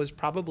time was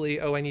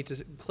probably, I need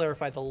to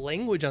clarify the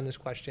language on this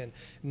question,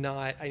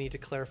 not I need to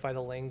clarify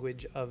the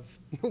language of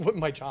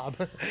my job.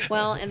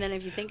 Well, and then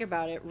if you think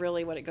about it,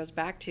 really what it goes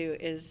back to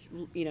is,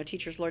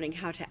 teachers learning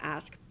how to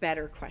ask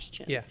better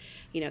questions,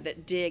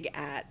 that dig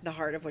at the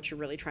heart of what you're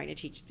really trying to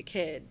teach the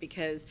kid.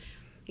 Because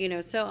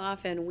so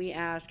often we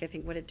ask, I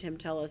think, what did Tim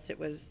tell us? It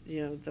was,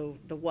 the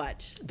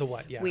what. The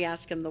what, yeah. We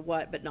ask them the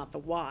what, but not the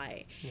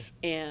why. Yeah.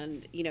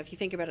 And, if you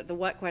think about it, the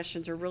what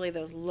questions are really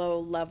those low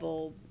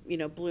level,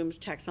 Bloom's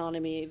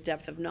taxonomy,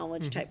 depth of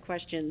knowledge type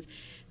questions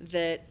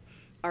that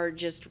are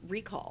just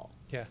recall.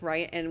 Yeah.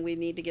 Right? And we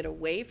need to get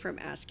away from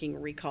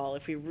asking recall.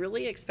 If we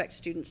really expect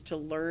students to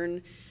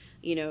learn,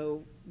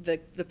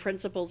 the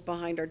principles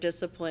behind our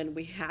discipline,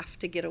 we have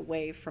to get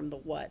away from the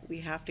what. We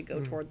have to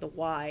go toward the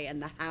why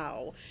and the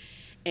how.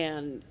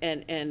 And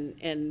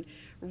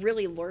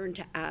really learn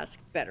to ask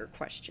better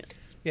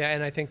questions. Yeah,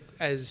 and I think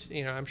as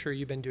I'm sure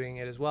you've been doing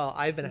it as well.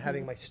 I've been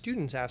having my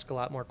students ask a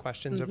lot more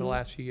questions over the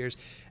last few years,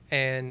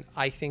 and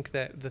I think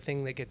that the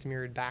thing that gets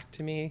mirrored back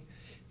to me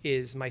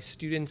is my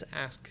students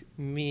ask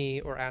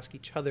me or ask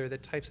each other the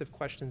types of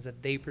questions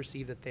that they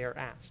perceive that they are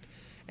asked.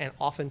 And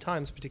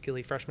oftentimes,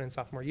 particularly freshman and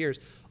sophomore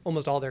years,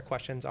 almost all their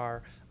questions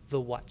are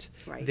the what.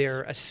 Right.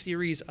 They're a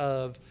series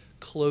of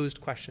closed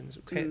questions,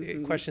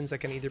 questions that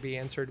can either be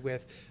answered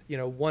with,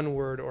 one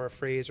word or a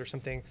phrase or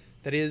something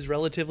that is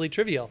relatively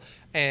trivial.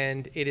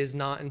 And it is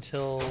not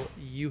until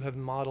you have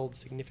modeled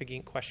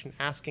significant question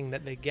asking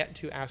that they get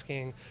to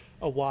asking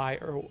a why,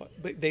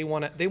 but they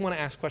want to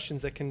ask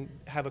questions that can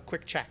have a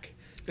quick check.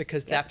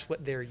 Because that's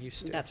what they're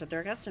used to. That's what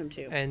they're accustomed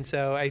to. And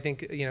so I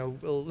think,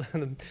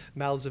 the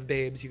mouths of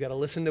babes, you got to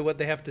listen to what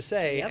they have to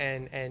say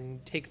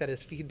and take that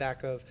as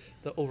feedback of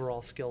the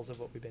overall skills of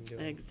what we've been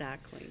doing.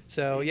 Exactly.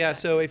 So,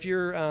 so if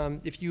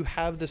you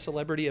have the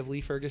celebrity of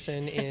Lee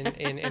Ferguson in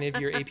any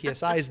of your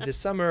APSIs this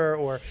summer,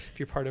 or if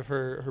you're part of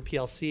her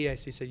PLC, I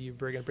see you said you're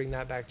going to bring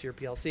that back to your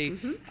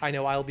PLC. I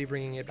know I'll be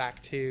bringing it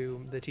back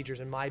to the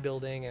teachers in my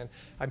building, and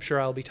I'm sure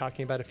I'll be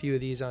talking about a few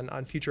of these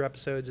on future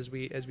episodes as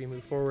we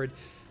move forward.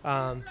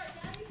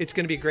 It's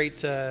going to be great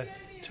to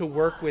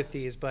work with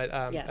these, but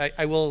I'm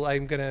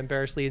going to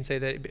embarrass Lee and say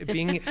that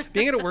being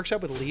at a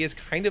workshop with Lee is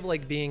kind of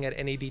like being at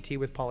NABT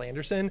with Paul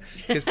Anderson,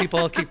 because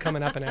people keep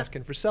coming up and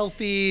asking for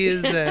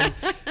selfies,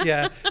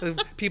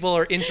 and people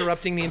are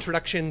interrupting the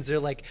introductions. They're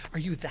like, "Are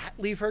you that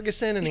Lee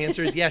Ferguson?" And the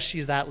answer is yes,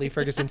 she's that Lee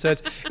Ferguson. So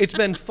it's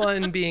been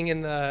fun being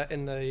in the.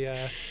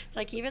 It's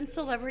like even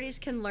celebrities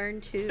can learn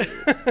too.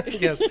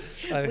 Yes,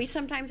 we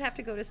sometimes have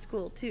to go to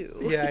school too.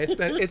 Yeah,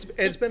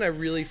 it's been a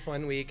really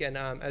fun week, and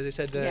as I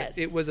said,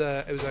 it was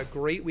a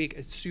great great week,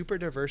 a super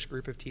diverse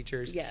group of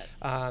teachers.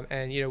 Yes.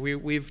 And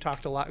we've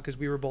talked a lot because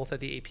we were both at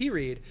the AP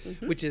read,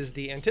 which is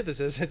the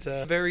antithesis. It's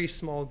a very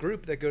small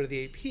group that go to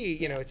the AP.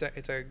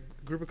 It's a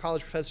group of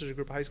college professors, a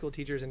group of high school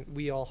teachers, and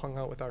we all hung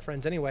out with our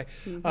friends anyway.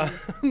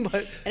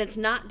 And it's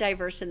not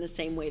diverse in the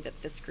same way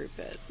that this group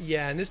is.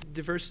 Yeah, and this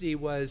diversity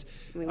was...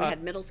 we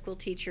had middle school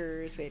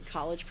teachers, we had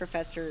college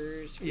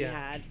professors, we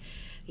had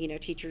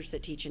teachers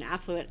that teach in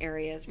affluent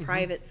areas,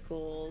 private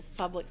schools,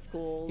 public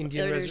schools,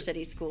 inner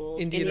city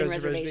schools, Indian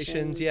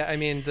reservations. Yeah, I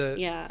mean,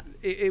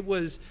 it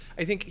was,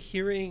 I think,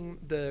 hearing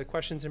the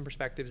questions and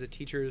perspectives of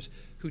teachers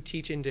who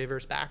teach in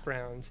diverse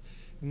backgrounds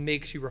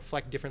makes you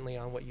reflect differently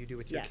on what you do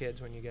with your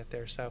kids when you get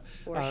there. So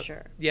for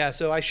sure. Yeah,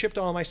 so I shipped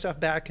all my stuff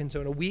back, and so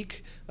in a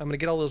week I'm going to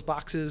get all those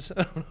boxes,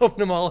 open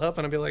them all up,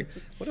 and I'll be like,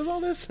 what is all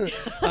this?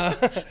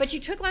 But you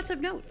took lots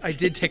of notes. I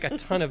did take a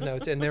ton of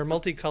notes, and they're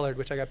multicolored,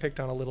 which I got picked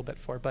on a little bit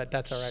for, but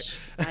that's all right.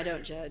 I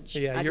don't judge.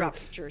 Yeah, I draw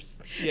pictures.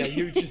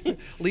 Yeah,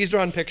 Lee's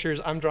drawing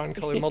pictures, I'm drawing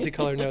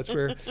multicolored notes.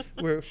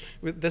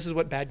 This is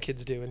what bad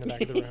kids do in the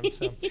back of the room.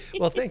 So,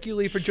 well, thank you,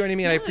 Lee, for joining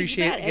me, and I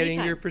appreciate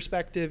getting your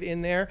perspective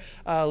in there.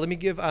 Let me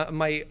give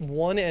my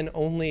one and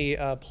only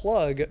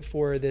plug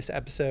for this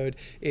episode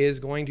is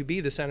going to be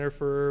the Center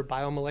for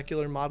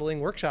Biomolecular Modeling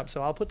Workshop.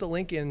 So I'll put the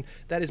link in.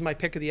 That is my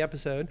pick of the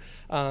episode.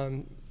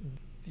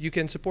 You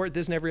can support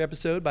this and every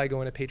episode by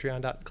going to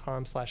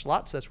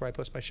patreon.com/lots. That's where I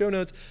post my show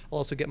notes. I'll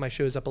also get my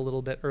shows up a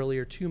little bit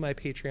earlier to my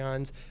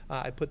Patreons.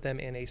 I put them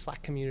in a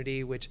Slack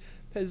community, which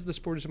has the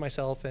supporters of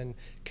myself and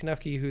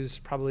Kanucky, who's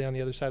probably on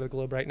the other side of the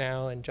globe right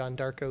now, and John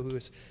Darko,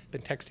 who's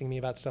been texting me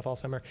about stuff all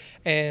summer.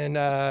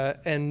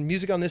 And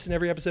music on this and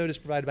every episode is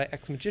provided by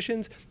X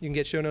Magicians. You can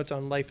get show notes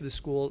on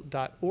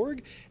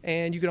lifeoftheschool.org,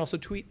 and you can also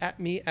tweet at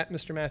me at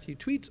Mr. Matthew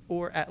Tweets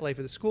or at Life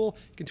of the School.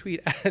 You can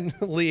tweet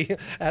at Lee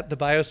at the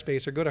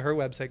Biospace or go to her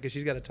website because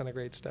she's got a ton of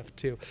great stuff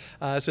too.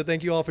 So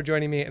thank you all for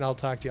joining me, and I'll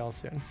talk to you all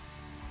soon.